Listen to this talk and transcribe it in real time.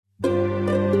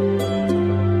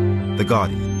The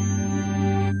Guardian.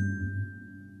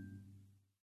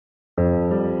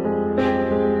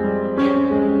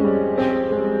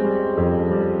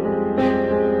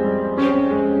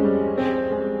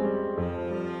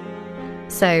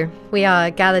 So, we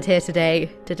are gathered here today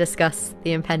to discuss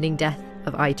the impending death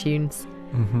of iTunes.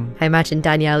 I imagine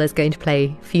Danielle is going to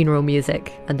play funeral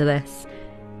music under this.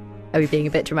 Are we being a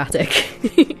bit dramatic?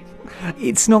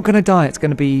 It's not going to die. It's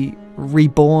going to be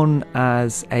reborn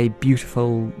as a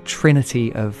beautiful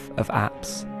trinity of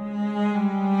apps.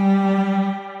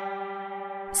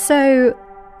 So,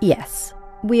 yes,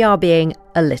 we are being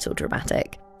a little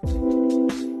dramatic.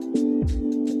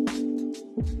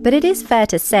 But it is fair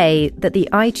to say that the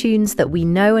iTunes that we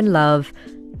know and love,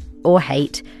 or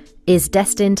hate, is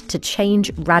destined to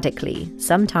change radically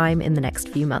sometime in the next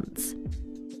few months.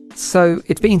 So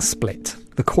it's being split.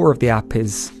 The core of the app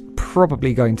is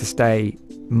probably going to stay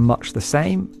much the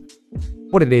same.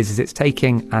 What it is it's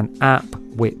taking an app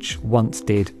which once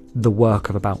did the work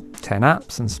of about 10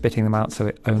 apps and spitting them out so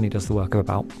it only does the work of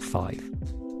about 5.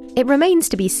 It remains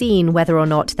to be seen whether or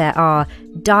not there are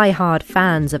die-hard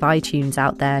fans of iTunes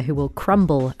out there who will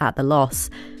crumble at the loss,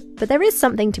 but there is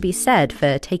something to be said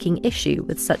for taking issue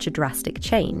with such a drastic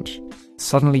change.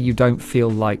 Suddenly you don't feel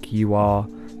like you are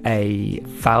a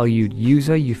valued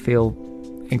user, you feel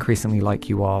increasingly like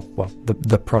you are, well,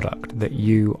 the product, that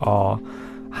you are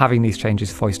having these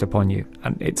changes foisted upon you.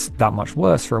 And it's that much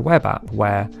worse for a web app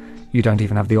where you don't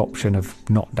even have the option of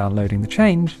not downloading the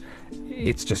change.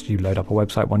 It's just you load up a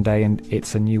website one day and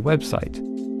it's a new website.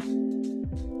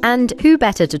 And who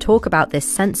better to talk about this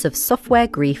sense of software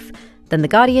grief than The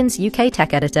Guardian's UK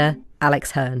tech editor,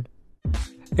 Alex Hern.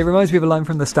 It reminds me of a line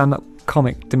from the stand-up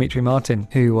comic Dimitri Martin,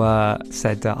 who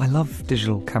said, I love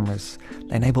digital cameras.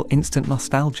 They enable instant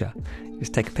nostalgia. You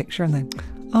just take a picture and then,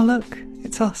 oh look,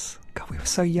 it's us. God, we were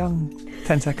so young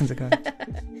 10 seconds ago.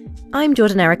 I'm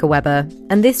Jordan Erica Webber,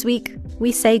 and this week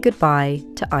we say goodbye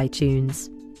to iTunes.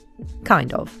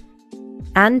 Kind of.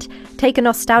 And take a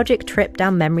nostalgic trip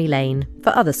down memory lane for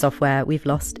other software we've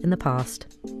lost in the past.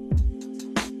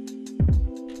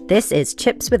 This is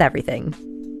Chips with Everything.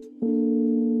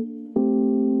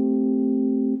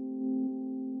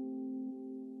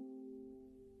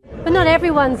 But not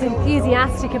everyone's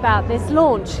enthusiastic about this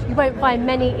launch. You won't find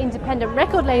many independent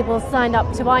record labels signed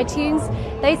up to iTunes.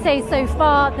 They say so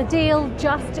far the deal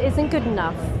just isn't good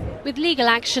enough. With legal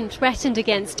action threatened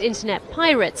against internet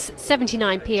pirates,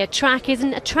 79p a track is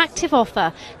an attractive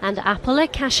offer, and Apple are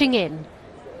cashing in.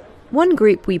 One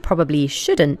group we probably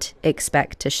shouldn't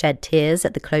expect to shed tears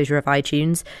at the closure of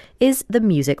iTunes is the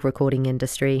music recording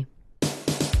industry.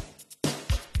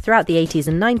 Throughout the 80s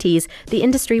and 90s, the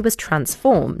industry was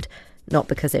transformed, not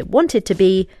because it wanted to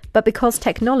be, but because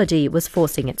technology was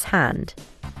forcing its hand.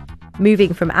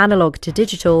 Moving from analog to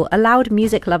digital allowed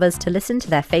music lovers to listen to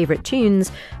their favourite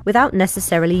tunes without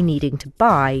necessarily needing to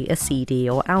buy a CD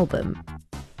or album.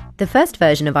 The first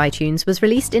version of iTunes was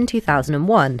released in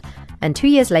 2001, and 2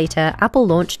 years later, Apple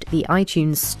launched the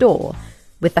iTunes Store,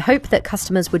 with the hope that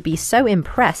customers would be so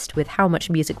impressed with how much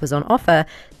music was on offer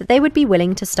that they would be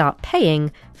willing to start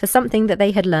paying for something that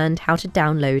they had learned how to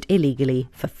download illegally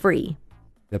for free.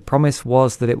 The promise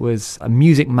was that it was a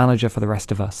music manager for the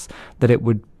rest of us, that it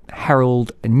would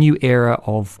herald a new era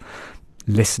of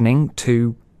listening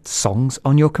to songs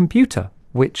on your computer,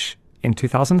 which in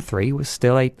 2003 was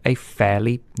still a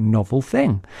fairly novel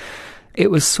thing. It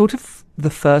was sort of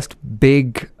the first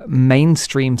big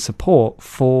mainstream support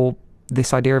for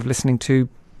this idea of listening to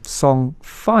song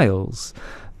files.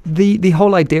 The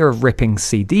whole idea of ripping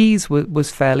CDs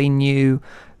was fairly new.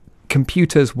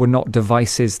 Computers were not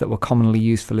devices that were commonly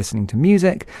used for listening to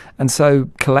music, and so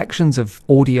collections of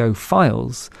audio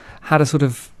files had a sort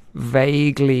of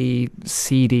vaguely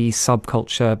seedy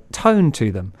subculture tone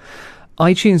to them.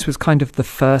 iTunes was kind of the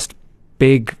first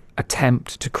big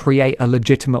attempt to create a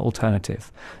legitimate alternative.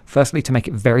 Firstly, to make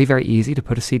it very, very easy to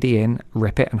put a CD in,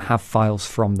 rip it, and have files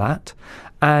from that.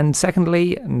 And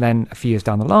secondly, and then a few years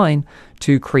down the line,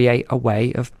 to create a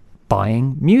way of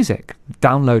buying music,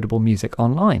 downloadable music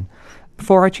online.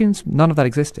 Before iTunes, none of that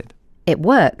existed. It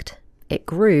worked, it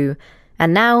grew,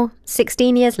 and now,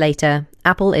 16 years later,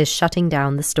 Apple is shutting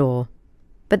down the store.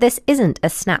 But this isn't a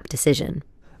snap decision.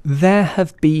 There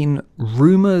have been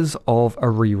rumours of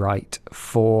a rewrite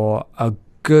for a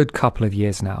good couple of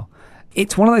years now.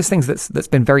 It's one of those things that's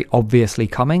been very obviously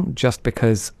coming just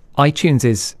because iTunes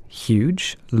is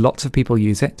huge, lots of people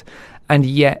use it, and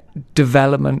yet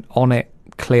development on it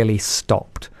clearly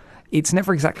stopped. It's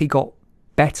never exactly got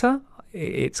better.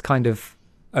 It's kind of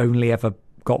only ever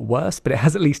got worse, but it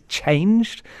has at least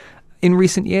changed. in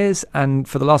recent years, and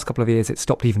for the last couple of years it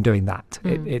stopped even doing that.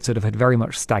 It sort of had very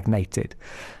much stagnated.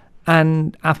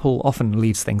 And Apple often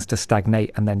leaves things to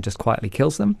stagnate and then just quietly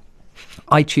kills them.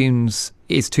 iTunes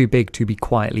is too big to be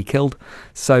quietly killed,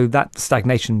 so that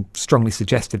stagnation strongly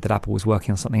suggested that Apple was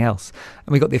working on something else.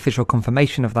 And we got the official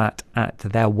confirmation of that at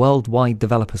their Worldwide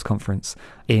Developers Conference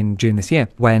in June this year,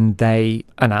 when they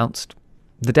announced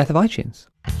the death of iTunes.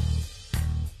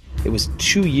 It was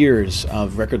 2 years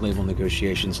of record label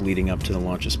negotiations leading up to the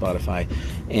launch of Spotify,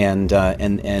 and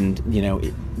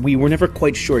we were never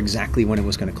quite sure exactly when it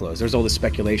was going to close. There was all this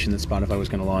speculation that Spotify was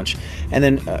going to launch, and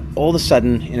then all of a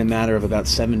sudden, in a matter of about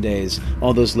 7 days,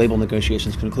 all those label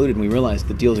negotiations concluded, and we realized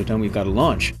the deals are done. We've got to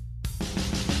launch.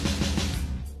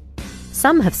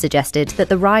 Some have suggested that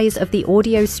the rise of the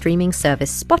audio streaming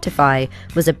service Spotify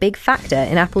was a big factor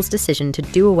in Apple's decision to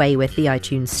do away with the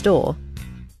iTunes Store.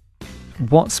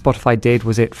 What Spotify did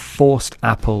was it forced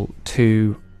Apple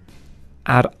to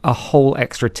add a whole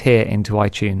extra tier into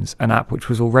iTunes, an app which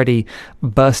was already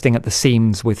bursting at the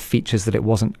seams with features that it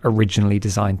wasn't originally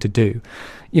designed to do.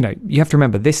 You have to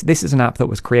remember, this is an app that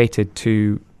was created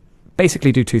to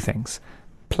basically do two things: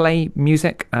 play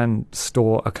music and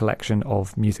store a collection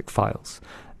of music files.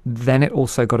 Then it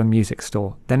also got a music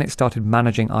store. Then it started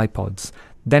managing iPods.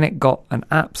 Then it got an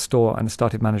app store and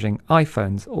started managing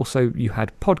iPhones. Also, you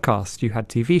had podcasts, you had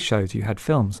TV shows, you had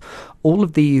films. All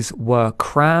of these were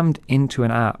crammed into an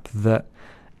app that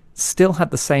still had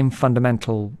the same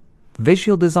fundamental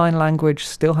visual design language,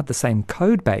 still had the same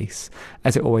code base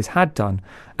as it always had done,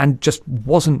 and just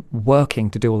wasn't working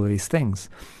to do all of these things.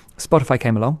 Spotify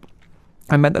came along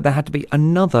and meant that there had to be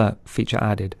another feature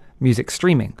added, music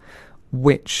streaming,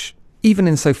 which, even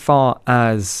insofar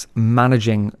as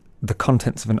managing the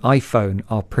contents of an iPhone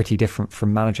are pretty different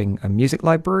from managing a music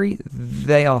library,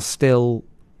 they are still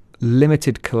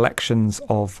limited collections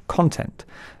of content.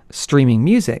 Streaming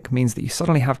music means that you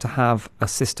suddenly have to have a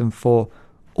system for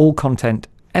all content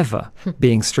ever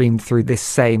being streamed through this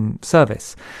same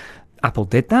service. Apple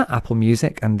did that. Apple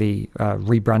Music and the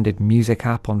rebranded Music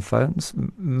app on phones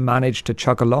managed to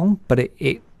chug along, but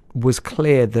it was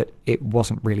clear that it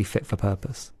wasn't really fit for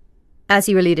purpose. As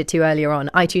you alluded to earlier on,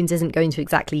 iTunes isn't going to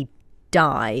exactly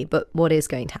die, but what is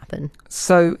going to happen?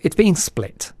 So it's being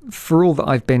split. For all that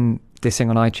I've been dissing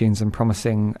on iTunes and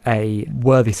promising a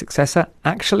worthy successor,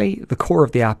 actually the core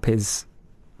of the app is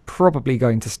probably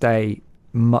going to stay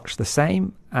much the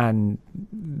same, and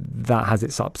that has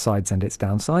its upsides and its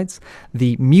downsides.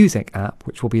 The Music app,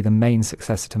 which will be the main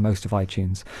successor to most of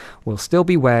iTunes, will still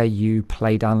be where you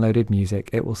play downloaded music.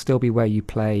 It will still be where you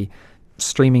play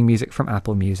streaming music from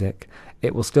Apple Music.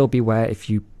 It will still be where, if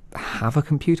you have a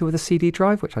computer with a CD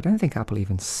drive, which I don't think Apple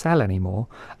even sell anymore,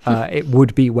 it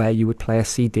would be where you would play a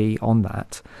CD on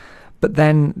that. But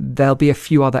then there'll be a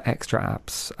few other extra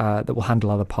apps that will handle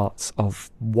other parts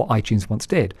of what iTunes once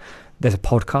did. There's a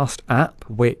podcast app,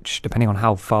 which, depending on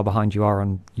how far behind you are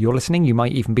on your listening, you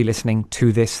might even be listening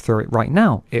to this through it right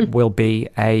now. It will be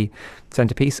a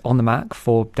centerpiece on the Mac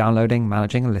for downloading,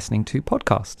 managing, and listening to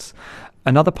podcasts.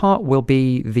 Another part will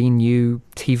be the new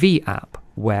TV app,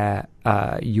 where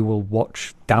you will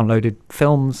watch downloaded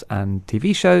films and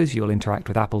TV shows. You'll interact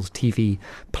with Apple's TV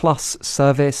Plus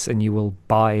service, and you will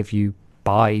buy, if you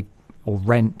buy or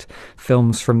rent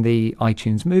films from the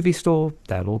iTunes movie store,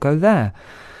 they'll all go there.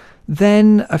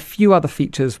 Then a few other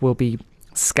features will be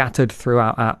scattered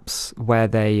throughout apps where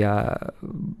they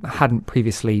hadn't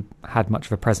previously had much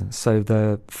of a presence. So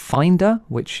the Finder,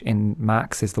 which in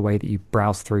Macs is the way that you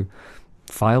browse through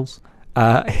files,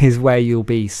 is where you'll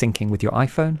be syncing with your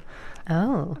iPhone.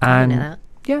 Oh, I didn't know that.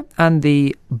 Yeah, and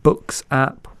the Books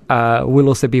app will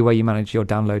also be where you manage your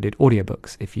downloaded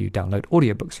audiobooks if you download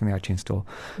audiobooks from the iTunes Store.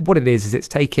 What it is it's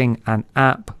taking an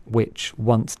app which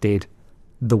once did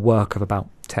the work of about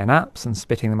 10 apps and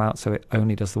spitting them out so it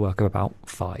only does the work of about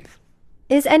 5.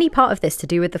 Is any part of this to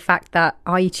do with the fact that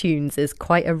iTunes is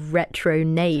quite a retro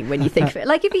name when you think of it?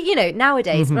 Like, if you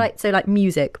nowadays, right? So like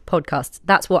music, podcasts,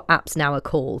 that's what apps now are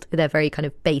called. They're very kind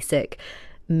of basic,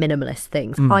 minimalist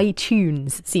things.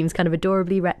 iTunes seems kind of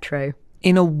adorably retro.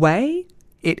 In a way,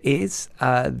 it is.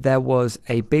 There was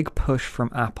a big push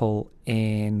from Apple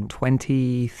in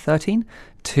 2013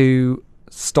 to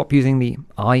stop using the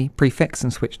I prefix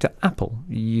and switch to Apple.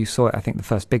 You saw it, I think the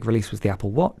first big release was the Apple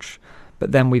Watch,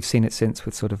 but then we've seen it since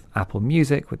with sort of Apple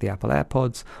Music, with the Apple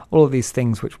AirPods, all of these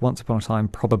things which once upon a time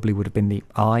probably would have been the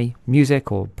I Music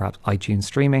or perhaps iTunes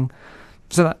streaming.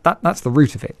 So that's the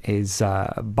root of it, is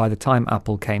by the time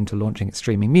Apple came to launching its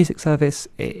streaming music service,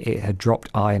 it had dropped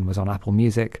I and was on Apple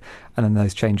Music, and then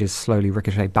those changes slowly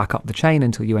ricochet back up the chain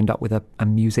until you end up with a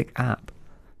music app.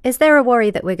 Is there a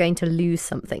worry that we're going to lose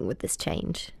something with this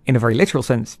change? In a very literal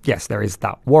sense, yes, there is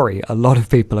that worry. A lot of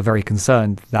people are very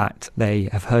concerned that they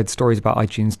have heard stories about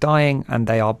iTunes dying and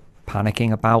they are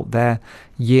panicking about their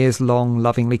years-long,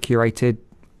 lovingly curated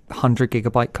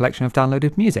 100-gigabyte collection of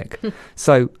downloaded music.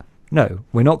 So, no,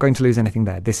 we're not going to lose anything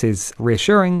there. This is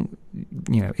reassuring.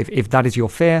 You know, if that is your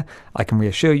fear, I can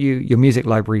reassure you, your music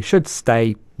library should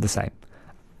stay the same.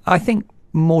 I think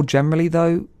more generally,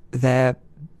 though, there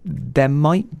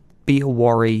might be a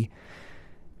worry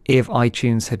if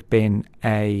iTunes had been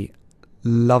a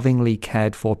lovingly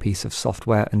cared for piece of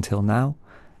software until now.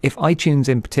 If iTunes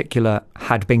in particular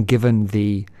had been given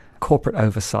the corporate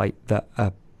oversight that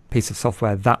a piece of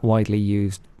software that widely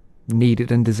used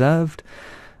needed and deserved,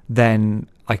 then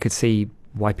I could see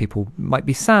why people might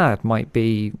be sad, might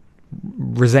be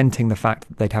resenting the fact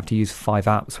that they'd have to use 5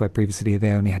 apps where previously they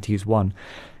only had to use 1.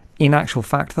 In actual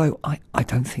fact, though, I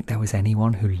don't think there was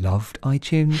anyone who loved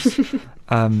iTunes.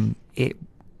 It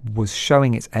was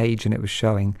showing its age, and it was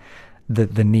showing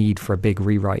the need for a big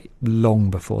rewrite long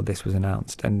before this was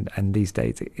announced. And these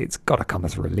days, it's got to come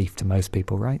as a relief to most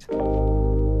people, right?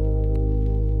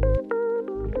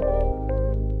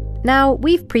 Now,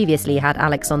 we've previously had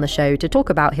Alex on the show to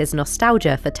talk about his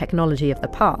nostalgia for technology of the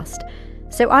past.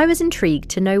 So I was intrigued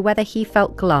to know whether he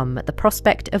felt glum at the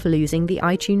prospect of losing the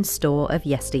iTunes store of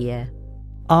yesteryear.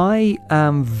 I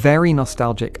am very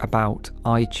nostalgic about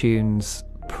iTunes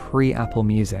pre-Apple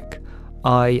Music.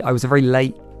 I was a very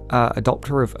late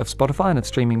adopter of Spotify and of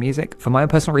streaming music. For my own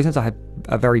personal reasons, I had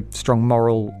a very strong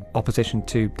moral opposition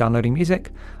to downloading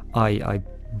music. I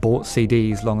bought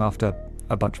CDs long after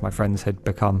a bunch of my friends had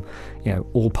become,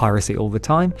 all piracy all the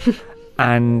time.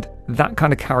 And that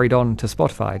kind of carried on to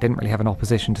Spotify. I didn't really have an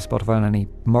opposition to Spotify in any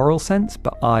moral sense,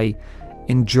 but I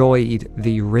enjoyed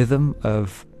the rhythm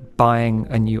of buying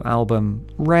a new album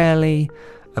rarely,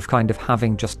 of kind of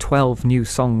having just 12 new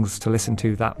songs to listen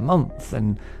to that month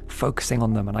and focusing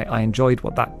on them. And I enjoyed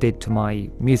what that did to my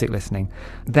music listening.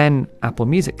 Then Apple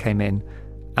Music came in,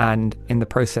 and in the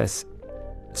process,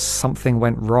 something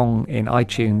went wrong in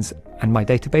iTunes and my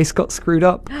database got screwed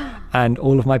up and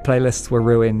all of my playlists were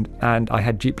ruined and I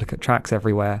had duplicate tracks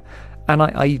everywhere. And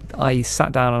I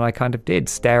sat down and I kind of did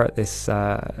stare at this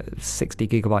 60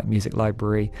 gigabyte music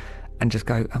library and just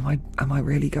go, am I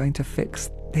really going to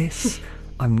fix this?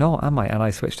 I'm not, am I? And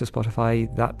I switched to Spotify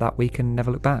that week and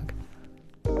never looked back.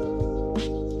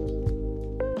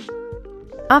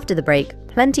 After the break,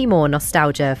 plenty more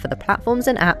nostalgia for the platforms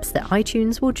and apps that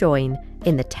iTunes will join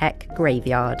in the tech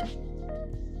graveyard.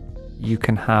 You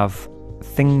can have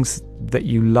things that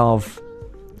you love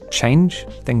change,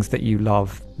 things that you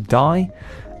love die,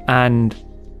 and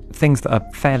things that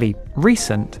are fairly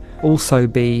recent also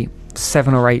be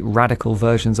 7 or 8 radical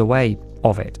versions away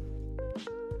of it.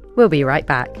 We'll be right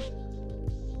back.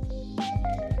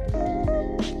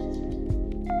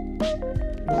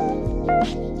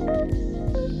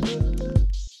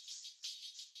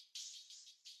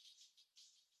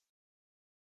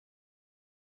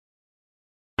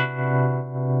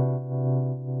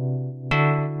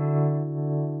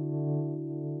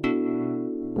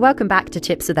 Welcome back to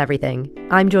Chips with Everything.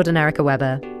 I'm Jordan Erica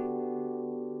Webber.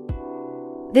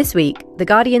 This week, The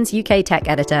Guardian's UK tech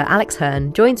editor Alex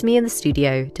Hern joins me in the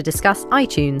studio to discuss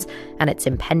iTunes and its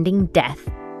impending death.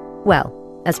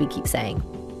 Well, as we keep saying,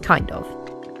 kind of.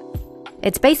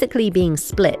 It's basically being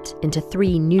split into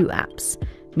 3 new apps: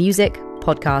 music,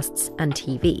 podcasts, and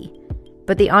TV.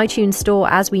 But the iTunes store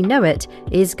as we know it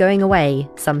is going away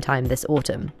sometime this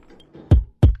autumn.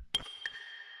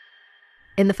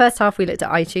 In the first half, we looked at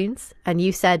iTunes, and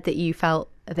you said that you felt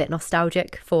a bit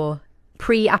nostalgic for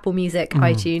pre-Apple Music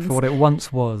iTunes. For what it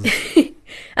once was.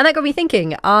 And that got me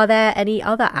thinking, are there any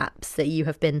other apps that you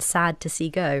have been sad to see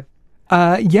go?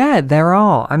 Yeah, there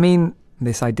are. I mean,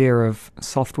 this idea of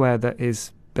software that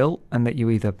is built and that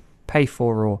you either pay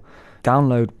for or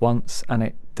download once and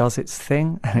it does its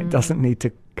thing and it doesn't need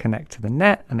to connect to the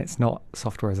net and it's not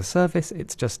software as a service,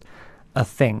 it's just a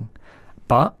thing.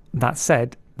 But that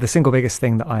said, the single biggest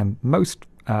thing that I am most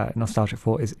nostalgic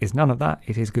for is none of that.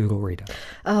 It is Google Reader.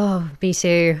 Oh, me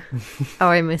too. Oh,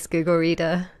 I miss Google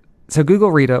Reader. So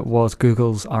Google Reader was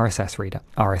Google's RSS reader.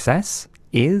 RSS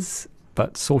is,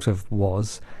 but sort of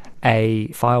was, a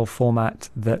file format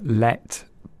that let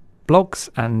blogs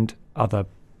and other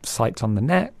sites on the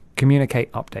net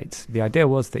communicate updates. The idea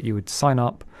was that you would sign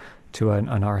up to an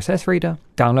RSS reader,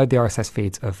 download the RSS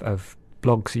feeds of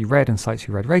blogs you read and sites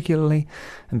you read regularly,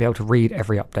 and be able to read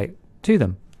every update to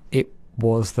them. It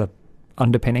was the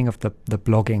underpinning of the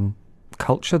blogging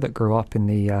culture that grew up in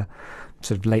the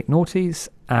sort of late noughties,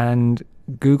 and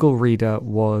Google Reader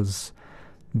was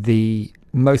the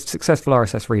most successful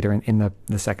RSS reader in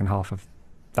the second half of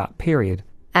that period.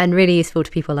 And really useful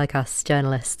to people like us,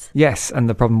 journalists. Yes, and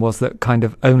the problem was that kind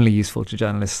of only useful to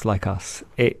journalists like us.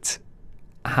 It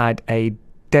had a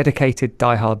dedicated,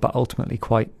 diehard, but ultimately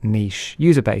quite niche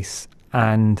user base.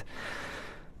 And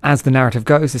as the narrative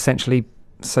goes, essentially,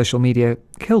 social media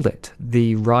killed it.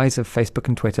 The rise of Facebook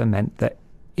and Twitter meant that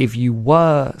if you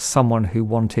were someone who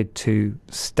wanted to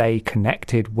stay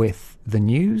connected with the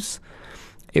news,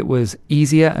 it was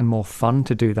easier and more fun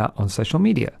to do that on social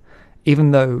media.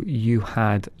 Even though you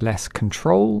had less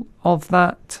control of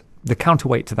that, the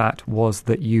counterweight to that was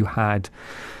that you had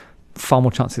far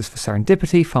more chances for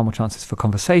serendipity, far more chances for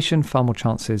conversation, far more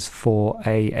chances for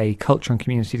a culture and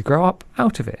community to grow up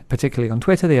out of it. Particularly on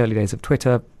Twitter, the early days of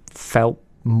Twitter felt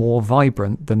more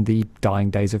vibrant than the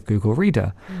dying days of Google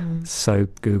Reader. So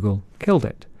Google killed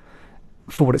it.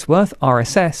 For what it's worth,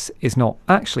 RSS is not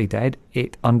actually dead.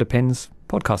 It underpins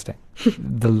podcasting.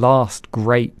 The last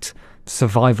great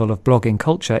survival of blogging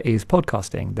culture is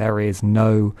podcasting. There is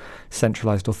no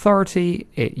centralized authority.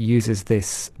 It uses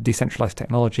this decentralized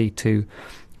technology to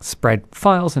spread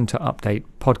files and to update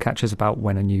podcatchers about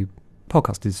when a new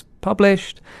podcast is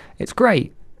published. It's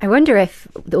great. I wonder if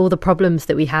all the problems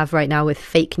that we have right now with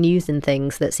fake news and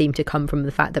things that seem to come from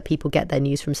the fact that people get their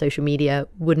news from social media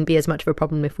wouldn't be as much of a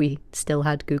problem if we still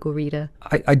had Google Reader.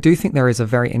 I do think there is a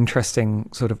very interesting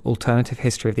sort of alternative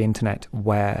history of the internet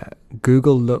where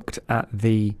Google looked at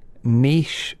the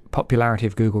niche popularity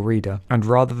of Google Reader and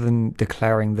rather than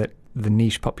declaring that the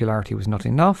niche popularity was not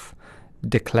enough,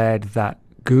 declared that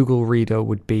Google Reader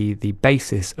would be the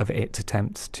basis of its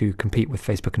attempts to compete with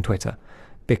Facebook and Twitter,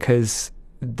 because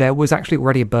there was actually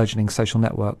already a burgeoning social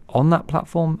network on that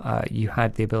platform. You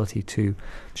had the ability to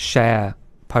share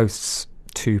posts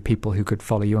to people who could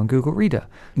follow you on Google Reader.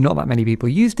 Not that many people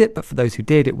used it, but for those who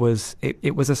did, it was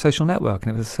a social network,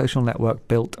 and it was a social network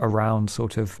built around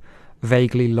sort of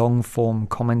vaguely long-form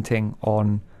commenting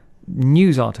on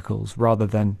news articles rather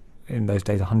than, in those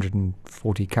days,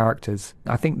 140 characters.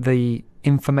 I think the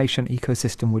information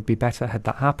ecosystem would be better had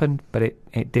that happened, but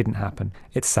it didn't happen.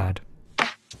 It's sad.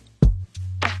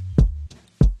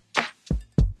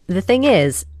 The thing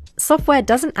is, software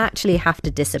doesn't actually have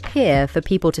to disappear for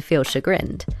people to feel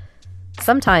chagrined.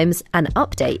 Sometimes an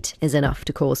update is enough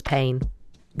to cause pain.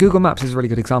 Google Maps is a really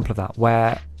good example of that,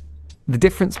 where the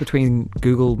difference between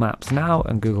Google Maps now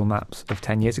and Google Maps of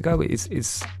 10 years ago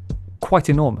is quite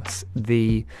enormous.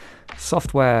 The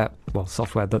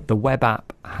the web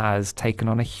app has taken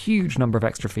on a huge number of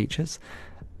extra features.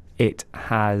 It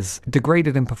has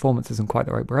degraded in performance isn't quite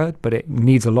the right word, but it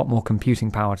needs a lot more computing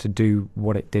power to do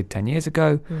what it did 10 years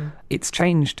ago. It's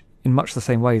changed in much the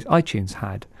same way as iTunes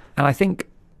had. And I think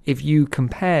if you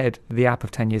compared the app of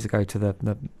 10 years ago to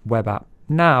the web app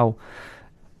now,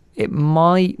 it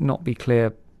might not be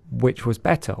clear which was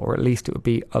better, or at least it would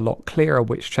be a lot clearer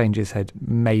which changes had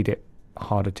made it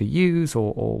harder to use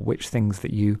or which things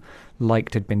that you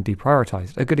liked had been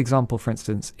deprioritized. A good example, for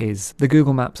instance, is the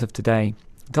Google Maps of today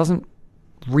doesn't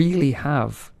really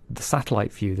have the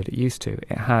satellite view that it used to.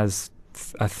 It has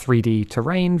a 3D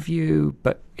terrain view,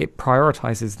 but it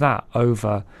prioritizes that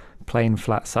over plain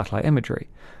flat satellite imagery,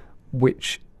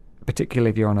 which, particularly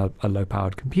if you're on a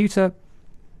low-powered computer,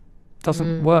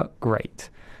 doesn't work great.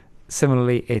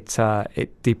 Similarly, it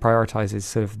deprioritizes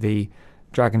sort of the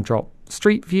drag-and-drop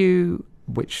street view,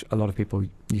 which a lot of people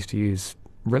used to use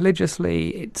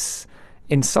religiously. It's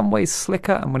in some ways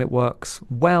slicker, and when it works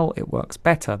well, it works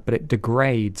better, but it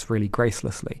degrades really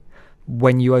gracelessly.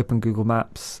 When you open Google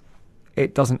Maps,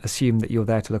 it doesn't assume that you're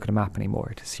there to look at a map anymore.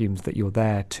 It assumes that you're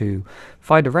there to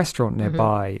find a restaurant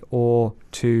nearby, or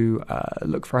to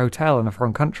look for a hotel in a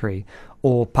foreign country,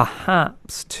 or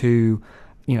perhaps to,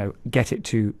 get it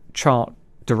to chart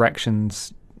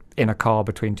directions in a car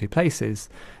between two places.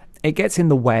 It gets in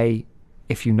the way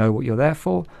if you know what you're there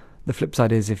for. The flip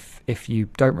side is if you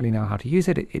don't really know how to use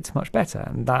it, it's much better.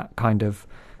 And that kind of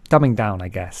dumbing down, I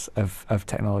guess, of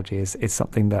technology is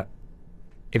something that,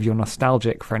 if you're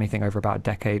nostalgic for anything over about a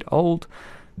decade old,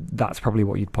 that's probably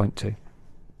what you'd point to.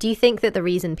 Do you think that the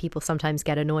reason people sometimes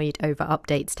get annoyed over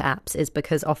updates to apps is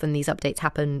because often these updates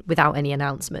happen without any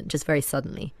announcement, just very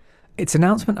suddenly? It's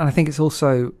announcement, and I think it's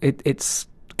also, it's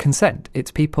consent.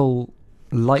 It's people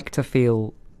like to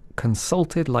feel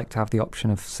consulted, like to have the option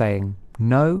of saying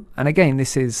no. And again,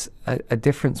 this is a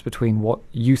difference between what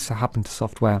used to happen to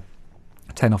software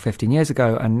 10 or 15 years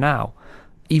ago and now.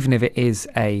 Even if it is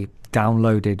a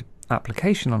downloaded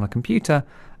application on a computer,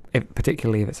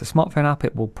 particularly if it's a smartphone app,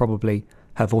 it will probably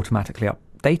have automatically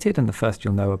updated, and the first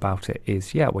you'll know about it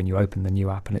is, when you open the new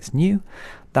app and it's new.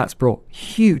 That's brought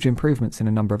huge improvements in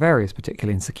a number of areas,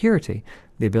 particularly in security.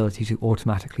 The ability to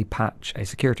automatically patch a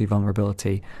security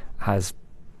vulnerability has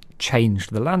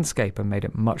changed the landscape and made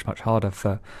it much, much harder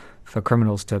for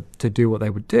criminals to do what they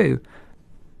would do.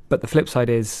 But the flip side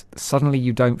is, suddenly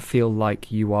you don't feel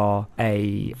like you are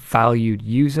a valued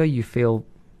user. You feel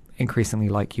increasingly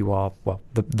like you are,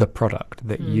 the product,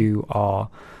 that you are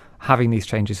having these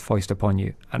changes foisted upon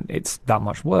you. And it's that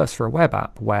much worse for a web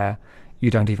app where you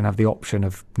don't even have the option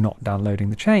of not downloading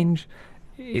the change.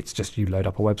 It's just you load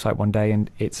up a website one day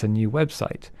and it's a new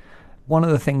website. One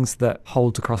of the things that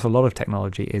holds across a lot of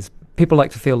technology is people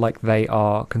like to feel like they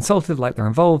are consulted, like they're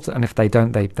involved, and if they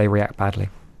don't, they react badly.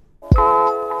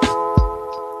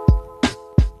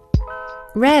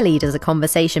 Rarely does a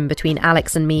conversation between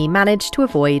Alex and me manage to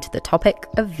avoid the topic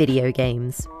of video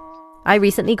games. I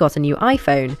recently got a new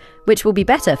iPhone, which will be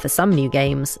better for some new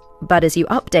games, but as you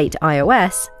update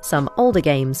iOS, some older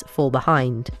games fall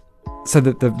behind. So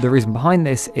the reason behind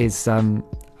this is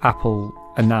Apple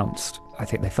announced, I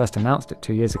think they first announced it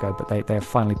 2 years ago, but they have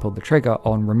finally pulled the trigger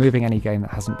on removing any game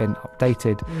that hasn't been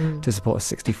updated to support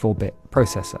a 64-bit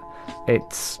processor.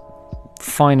 It's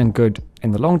fine and good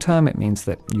in the long term. It means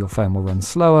that your phone will run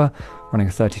slower. Running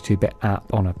a 32-bit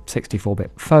app on a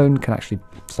 64-bit phone can actually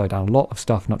slow down a lot of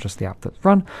stuff, not just the app that's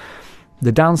run.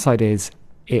 The downside is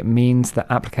it means that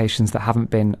applications that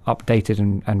haven't been updated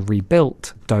and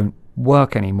rebuilt don't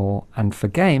work anymore. And for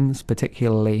games,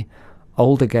 particularly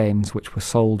older games which were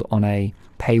sold on a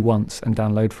pay once and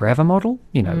download forever model,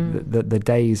 the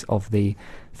days of the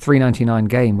 $3.99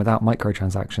 game without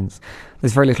microtransactions,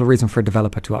 there's very little reason for a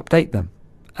developer to update them.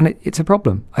 And it's a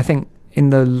problem. I think in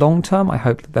the long term, I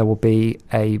hope that there will be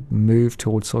a move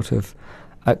towards sort of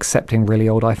accepting really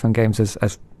old iPhone games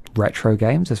as retro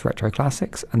games, as retro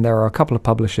classics. And there are a couple of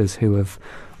publishers who have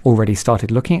already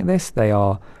started looking at this. They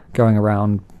are going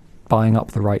around buying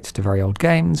up the rights to very old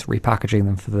games, repackaging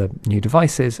them for the new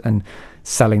devices and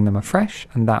selling them afresh,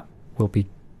 and that will be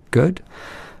good.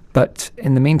 But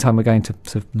in the meantime, we're going to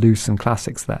sort of lose some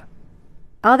classics there.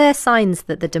 Are there signs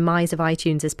that the demise of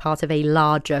iTunes is part of a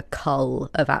larger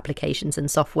cull of applications and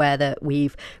software that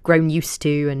we've grown used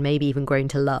to and maybe even grown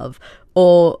to love?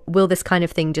 Or will this kind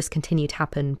of thing just continue to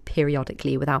happen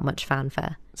periodically without much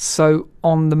fanfare? So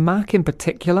on the Mac in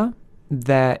particular,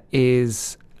 there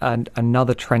is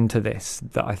another trend to this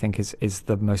that I think is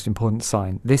the most important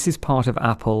sign. This is part of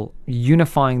Apple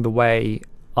unifying the way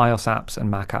iOS apps and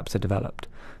Mac apps are developed.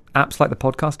 Apps like the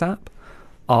podcast app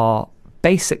are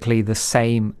basically the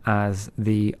same as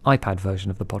the iPad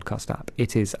version of the podcast app.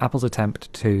 It is Apple's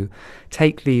attempt to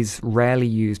take these rarely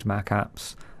used Mac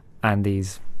apps and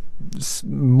these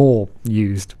more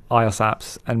used iOS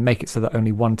apps and make it so that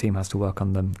only one team has to work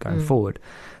on them going forward.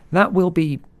 That will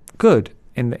be good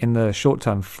in the short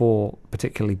term for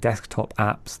particularly desktop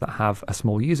apps that have a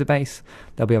small user base.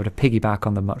 They'll be able to piggyback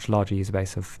on the much larger user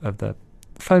base of the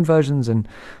phone versions, and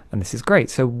this is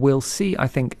great. So we'll see, I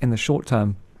think, in the short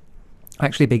term,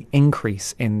 actually a big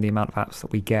increase in the amount of apps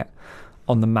that we get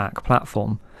on the Mac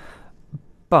platform.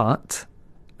 But,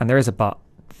 and there is a but,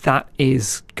 that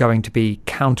is going to be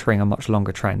countering a much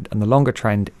longer trend. And the longer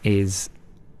trend is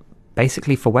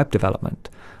basically for web development.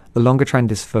 The longer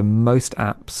trend is for most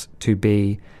apps to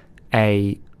be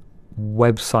a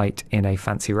website in a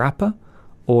fancy wrapper,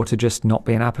 or to just not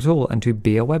be an app at all and to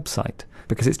be a website.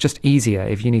 Because it's just easier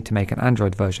if you need to make an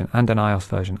Android version and an iOS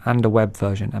version and a web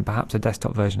version and perhaps a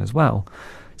desktop version as well,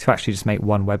 to actually just make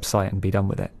one website and be done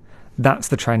with it. That's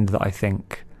the trend that I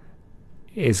think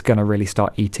is going to really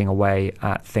start eating away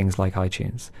at things like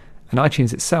iTunes. And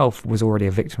iTunes itself was already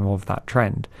a victim of that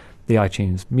trend. The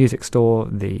iTunes Music Store,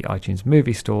 the iTunes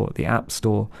Movie Store, the App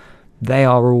Store, they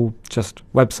are all just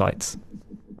websites.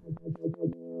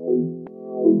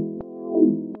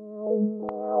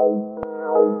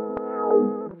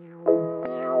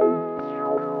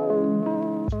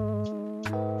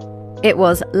 It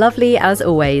was lovely, as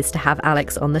always, to have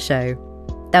Alex on the show.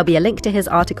 There'll be a link to his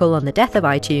article on the death of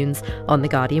iTunes on the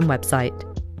Guardian website.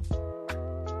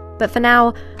 But for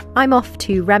now, I'm off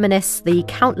to reminisce the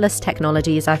countless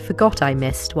technologies I forgot I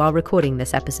missed while recording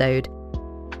this episode.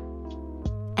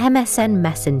 MSN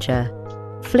Messenger,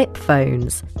 flip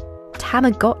phones,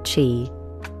 Tamagotchi,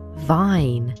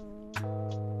 Vine.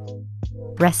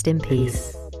 Rest in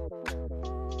peace.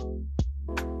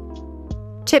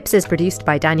 Chips is produced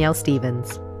by Danielle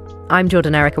Stevens. I'm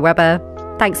Jordan Erica Webber.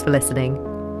 Thanks for listening.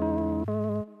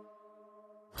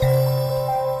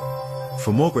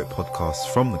 For more great podcasts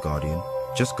from The Guardian,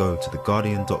 just go to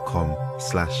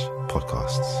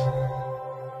theguardian.com/podcasts.